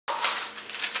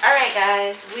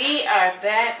Alright guys, we are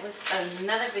back with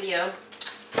another video.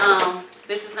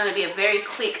 This is going to be a very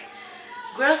quick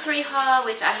grocery haul,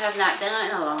 which I have not done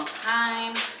in a long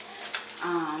time.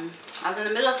 I was in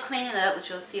the middle of cleaning up, which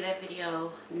you'll see that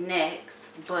video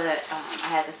next, but I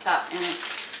had to stop and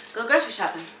go grocery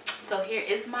shopping. So here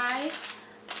is my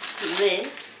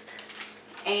list,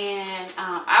 and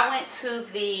I went to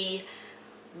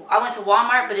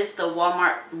Walmart, but it's the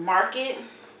Walmart Market.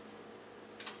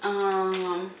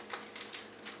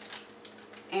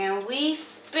 And we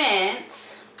spent,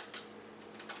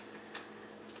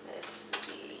 let's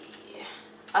see,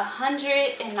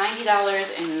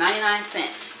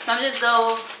 $190.99. So I'm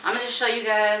gonna just show you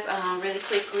guys really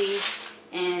quickly,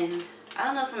 and I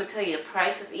don't know if I'm gonna tell you the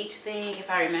price of each thing. If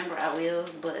I remember, I will,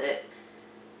 but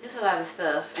there's a lot of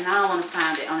stuff, and I don't want to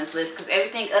find it on this list because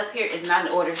everything up here is not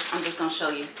in order. I'm just gonna show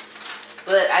you,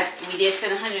 but we did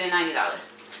spend $190.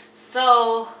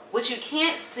 So what you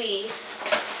can't see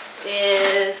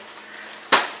is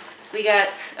we got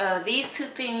these two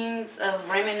things of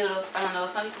ramen noodles. I don't know,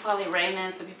 some people call it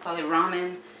ramen, some people call it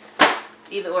ramen,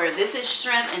 either or. This is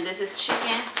shrimp and this is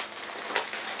chicken.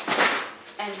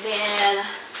 And then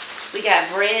we got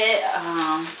bread,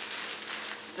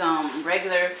 some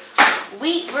regular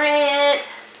wheat bread,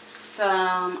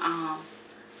 some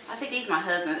I think these my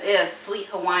husband's. It's sweet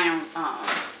Hawaiian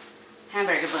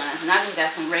hamburger buns, and I just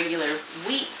got some regular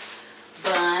wheat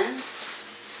buns.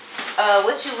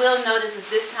 What you will notice is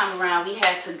this time around we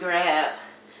had to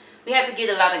get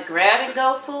a lot of grab and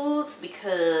go foods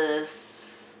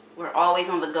because we're always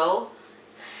on the go.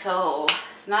 So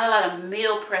it's not a lot of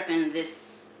meal prepping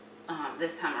this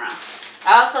time around.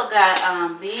 I also got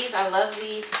these. I love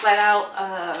these flat out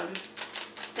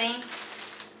things.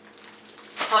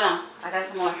 Hold on, I got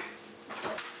some more.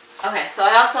 Okay, so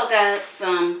I also got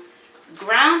some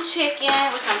ground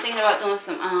chicken, which I'm thinking about doing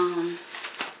some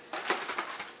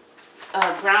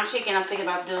ground chicken. I'm thinking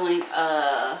about doing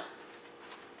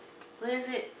what is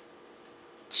it,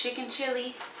 chicken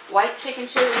chili, white chicken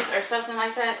chili or something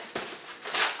like that.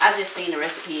 I just seen the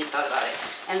recipe and thought about it.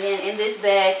 And then in this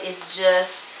bag is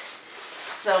just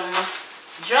some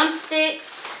drumsticks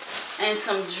and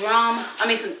some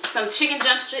chicken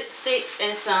drumsticks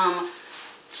and some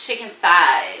chicken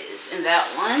thighs in that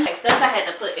one. Like stuff I had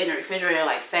to put in the refrigerator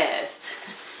like fast.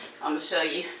 I'm gonna show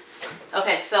you.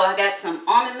 Okay, so I got some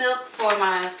almond milk for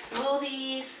my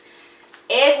smoothies,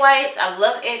 egg whites. I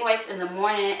love egg whites in the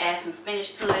morning. Add some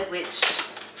spinach to it,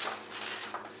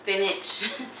 spinach,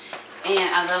 and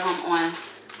I love them on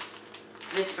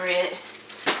this bread.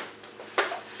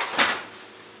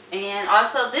 And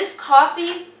also this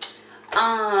coffee,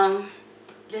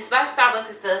 this by Starbucks,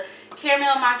 is the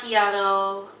caramel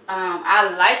macchiato. I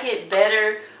like it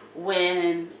better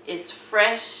when it's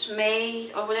fresh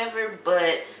made or whatever,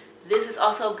 but this is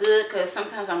also good because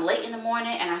sometimes I'm late in the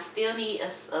morning and I still need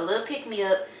a little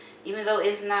pick-me-up, even though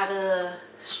it's not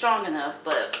strong enough,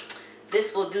 but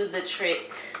this will do the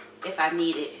trick if I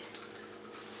need it.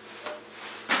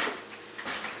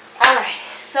 Alright,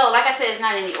 so like I said, it's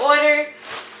not in any order.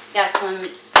 Got some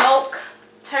smoked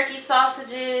turkey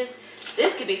sausages.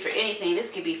 This could be for anything.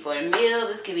 This could be for a meal.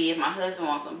 This could be if my husband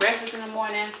wants some breakfast in the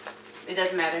morning. It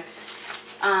doesn't matter.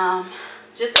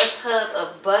 Just a tub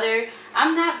of butter.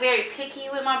 I'm not very picky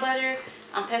with my butter.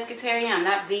 I'm pescatarian. I'm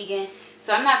not vegan.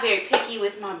 So I'm not very picky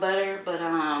with my butter. But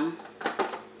I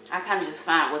kind of just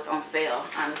find what's on sale,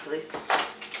 honestly.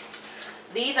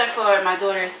 These are for my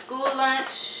daughter's school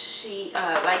lunch. She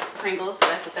likes Pringles, so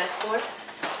that's what that's for.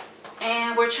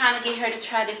 And we're trying to get her to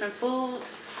try different foods.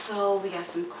 So we got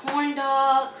some corn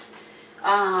dogs.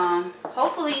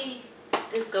 Hopefully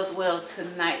this goes well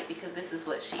tonight because this is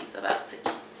what she's about to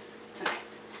eat tonight.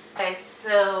 Okay,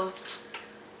 so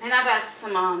then I got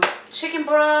some chicken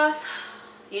broth.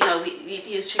 You know, we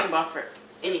use chicken broth for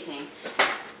anything.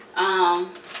 I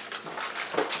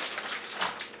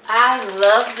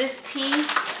love this tea.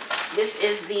 This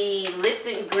is the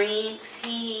Lipton green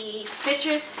tea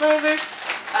citrus flavor.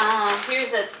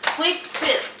 Here's a quick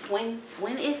tip. When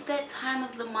it's that time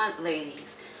of the month,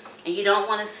 ladies, and you don't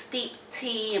want to steep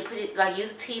tea and put it, like,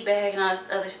 use a tea bag and all this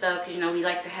other stuff, because, you know, we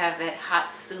like to have that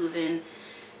hot, soothing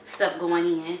stuff going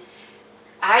in.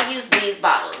 I use these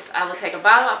bottles. I will take a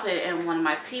bottle, I'll put it in one of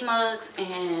my tea mugs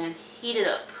and heat it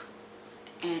up,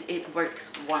 and it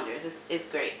works wonders. It's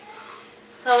great.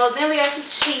 So then we got some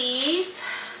cheese.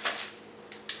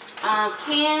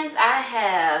 Cans, I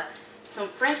have some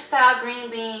French style green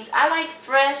beans. I like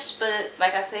fresh, but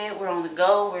like I said, we're on the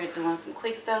go. We're doing some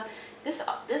quick stuff. This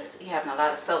we having a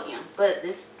lot of sodium, but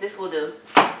this will do.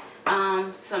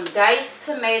 Some diced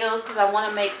tomatoes because I want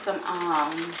to make some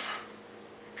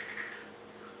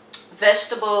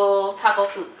vegetable taco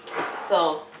soup.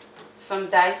 So some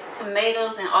diced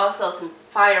tomatoes and also some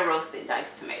fire roasted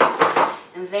diced tomatoes.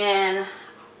 And then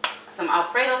some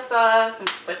Alfredo sauce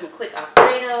for some quick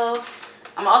Alfredo.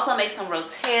 I'm also make some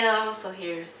Rotel. So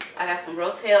I got some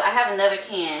Rotel. I have another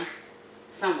can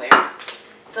somewhere.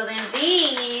 So then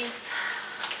these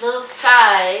little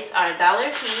sides are $1 a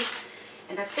piece.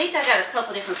 And I think I got a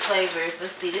couple different flavors.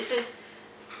 Let's see. This is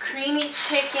creamy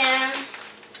chicken,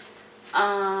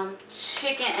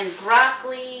 chicken and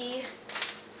broccoli,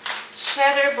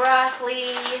 cheddar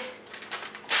broccoli,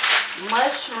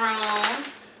 mushroom.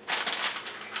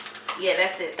 Yeah,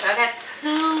 that's it. So I got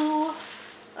 2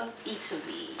 of each of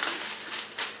these.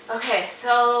 Okay,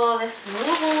 so let's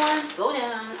move on. Go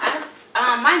down.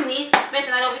 My niece spent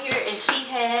the night over here, and she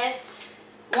had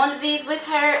one of these with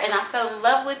her, and I fell in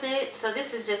love with it. So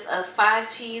this is just a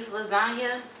 5-cheese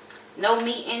lasagna. No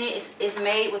meat in it. It's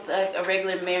made with a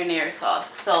regular marinara sauce.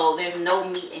 So there's no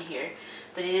meat in here,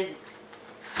 but it is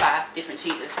 5 different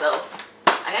cheeses. So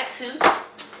I got 2.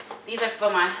 These are for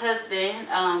my husband,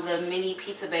 the mini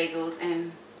pizza bagels,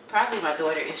 and probably my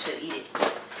daughter if she'll eat it.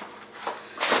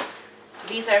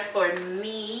 These are for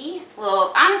me.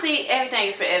 Well, honestly, everything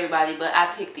is for everybody, but I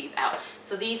picked these out.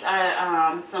 So these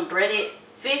are some breaded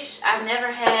fish. I've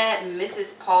never had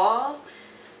Mrs. Paul's,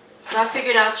 so I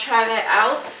figured I'll try that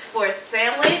out for a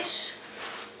sandwich.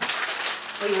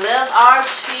 We love our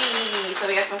cheese. So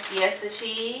we got some Fiesta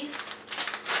cheese.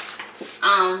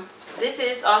 This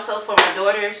is also for my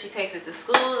daughter. She takes it to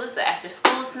school. It's an after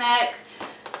school snack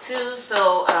too.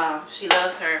 So she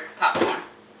loves her popcorn.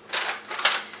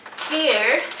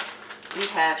 Here we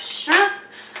have shrimp.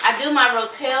 I do my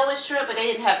Rotel with shrimp, but they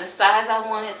didn't have the size I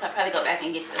wanted, so I'll probably go back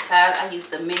and get the size. I use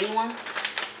the mini ones.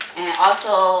 And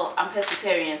also, I'm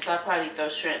pescatarian, so I'll probably throw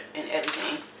shrimp in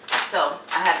everything. So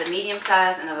I have the medium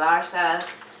size and the large size.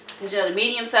 Because, you know, the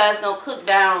medium size don't cook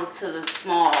down to the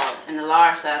small, and the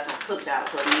large size don't cook down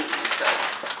to a medium. So,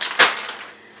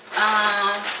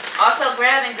 also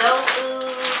grab and go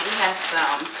food. We have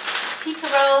some pizza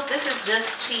rolls. This is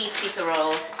just cheese pizza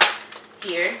rolls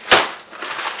here.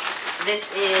 This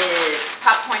is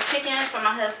popcorn chicken for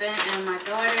my husband and my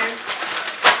daughter.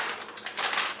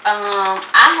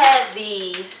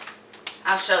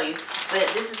 I'll show you, but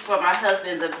this is for my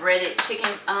husband, the breaded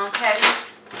chicken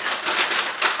patties.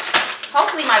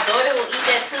 Hopefully my daughter will eat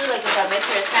that too, like if I make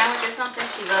her a sandwich or something.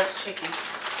 She loves chicken.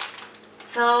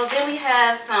 So then we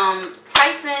have some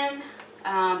Tyson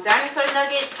dinosaur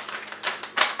nuggets.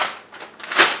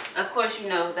 Of course, you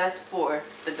know that's for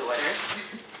the daughter.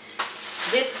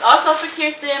 This is also for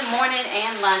Kirsten, morning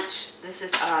and lunch. This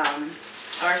is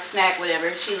or snack, whatever.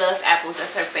 She loves apples.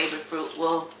 That's her favorite fruit.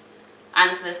 Well,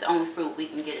 honestly, that's the only fruit we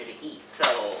can get her to eat. So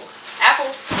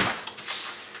apples.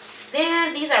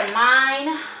 Then these are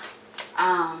mine.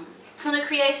 Tuna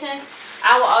creation.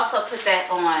 I will also put that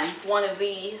on one of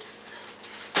these.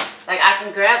 Like I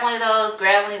can grab one of those,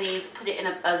 grab one of these, put it in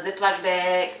a Ziploc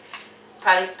bag,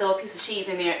 probably throw a piece of cheese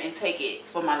in there and take it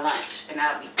for my lunch, and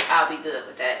I'll be good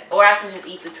with that. Or I can just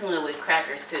eat the tuna with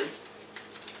crackers too.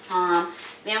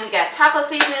 Then we got taco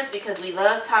seasonings because we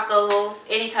love tacos,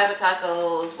 any type of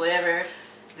tacos, whatever.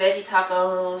 Veggie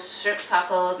tacos, shrimp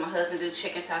tacos. My husband do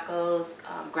chicken tacos,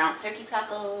 ground turkey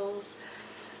tacos.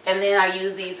 And then I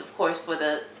use these, of course, for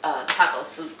the taco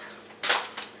soup.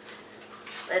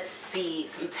 Let's see,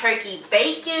 some turkey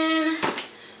bacon.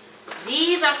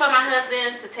 These are for my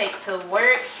husband to take to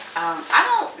work.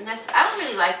 I don't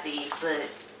really like these, but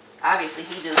obviously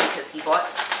he do because he bought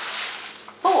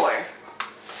 4.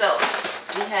 So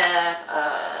we have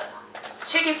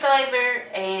chicken flavor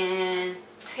and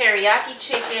teriyaki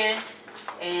chicken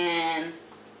and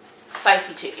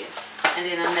spicy chicken, and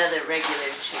then another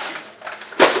regular chicken.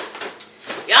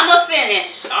 You're almost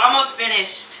finished. Almost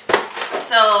finished.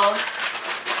 So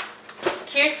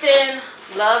Kirsten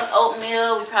loves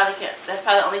oatmeal. That's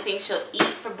probably the only thing she'll eat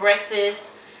for breakfast.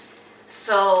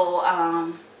 So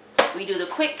we do the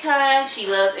quick kind. She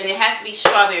loves, and it has to be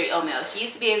strawberry oatmeal. She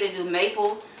used to be able to do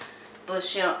maple, but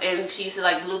she used to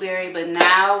like blueberry, but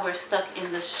now we're stuck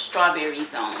in the strawberry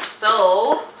zone.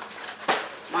 So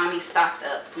mommy stocked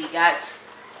up. We got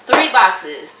 3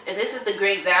 boxes, and this is the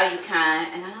great value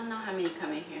kind, and I don't know how many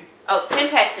come in here. Oh, 10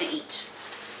 packs in each.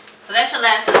 So that should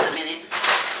last us a minute.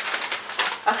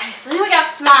 Okay, so then we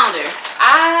got flounder.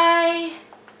 I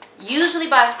usually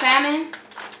buy salmon,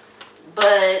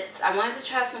 but I wanted to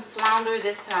try some flounder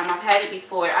this time. I've had it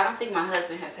before. I don't think my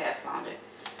husband has had flounder,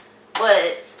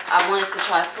 but I wanted to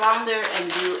try flounder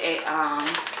and do a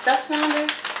stuffed flounder.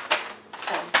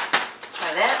 So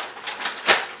try that.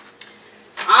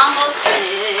 Almost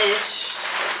finished.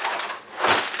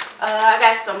 I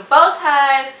got some bow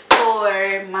ties for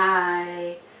for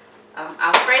my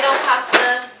Alfredo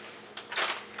pasta.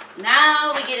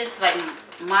 Now we get into like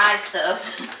my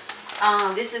stuff.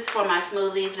 This is for my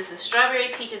smoothies. This is strawberry,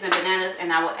 peaches, and bananas,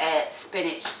 and I will add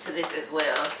spinach to this as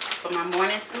well for my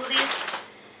morning smoothies.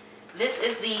 This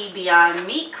is the Beyond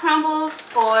Meat crumbles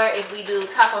for if we do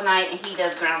taco night and he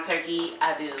does ground turkey.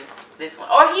 I do this one,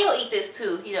 or he'll eat this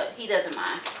too. He doesn't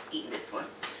mind eating this one.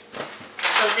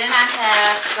 So then I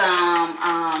have some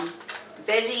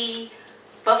veggie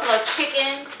buffalo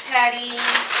chicken patties,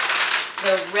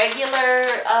 the regular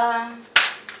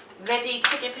veggie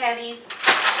chicken patties.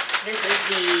 This is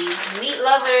the Meat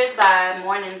Lovers by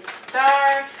Morning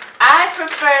Star. I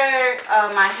prefer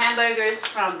my hamburgers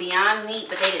from Beyond Meat,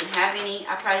 but they didn't have any.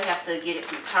 I probably have to get it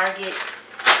from Target.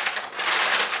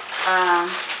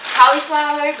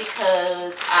 Cauliflower,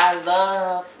 because I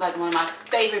love, like one of my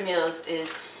favorite meals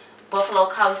is buffalo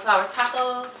cauliflower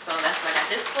tacos. So that's what I got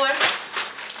this for.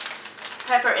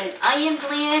 Pepper and onion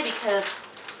blend, because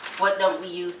what don't we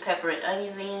use pepper and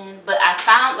onion in? But I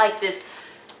found like this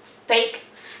fake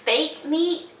steak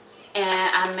meat,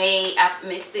 and I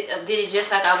mixed it, did it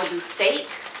just like I would do steak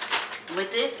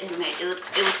with this, and it was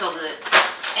so good.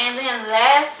 And then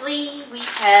lastly, we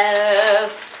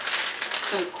have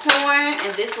some corn,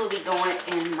 and this will be going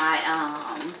in my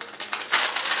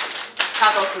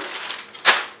taco soup.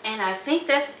 And I think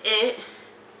that's it.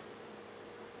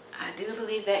 I do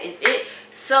believe that is it.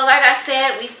 So like I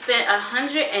said, we spent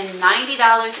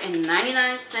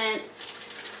 $190.99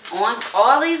 on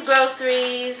all these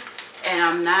groceries, and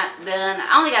I'm not done.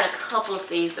 I only got a couple of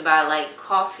things to buy, like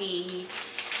coffee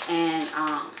and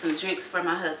some drinks for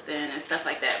my husband and stuff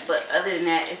like that. But other than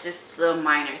that, it's just little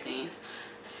minor things.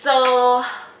 So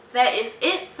that is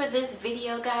it for this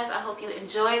video, guys. I hope you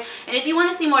enjoyed. And if you want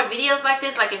to see more videos like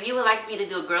this, like if you would like me to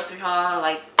do a grocery haul,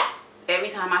 like every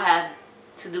time I have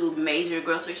to do major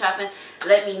grocery shopping,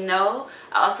 let me know.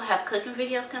 I also have cooking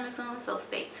videos coming soon, so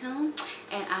stay tuned,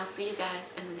 and I'll see you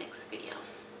guys in the next video.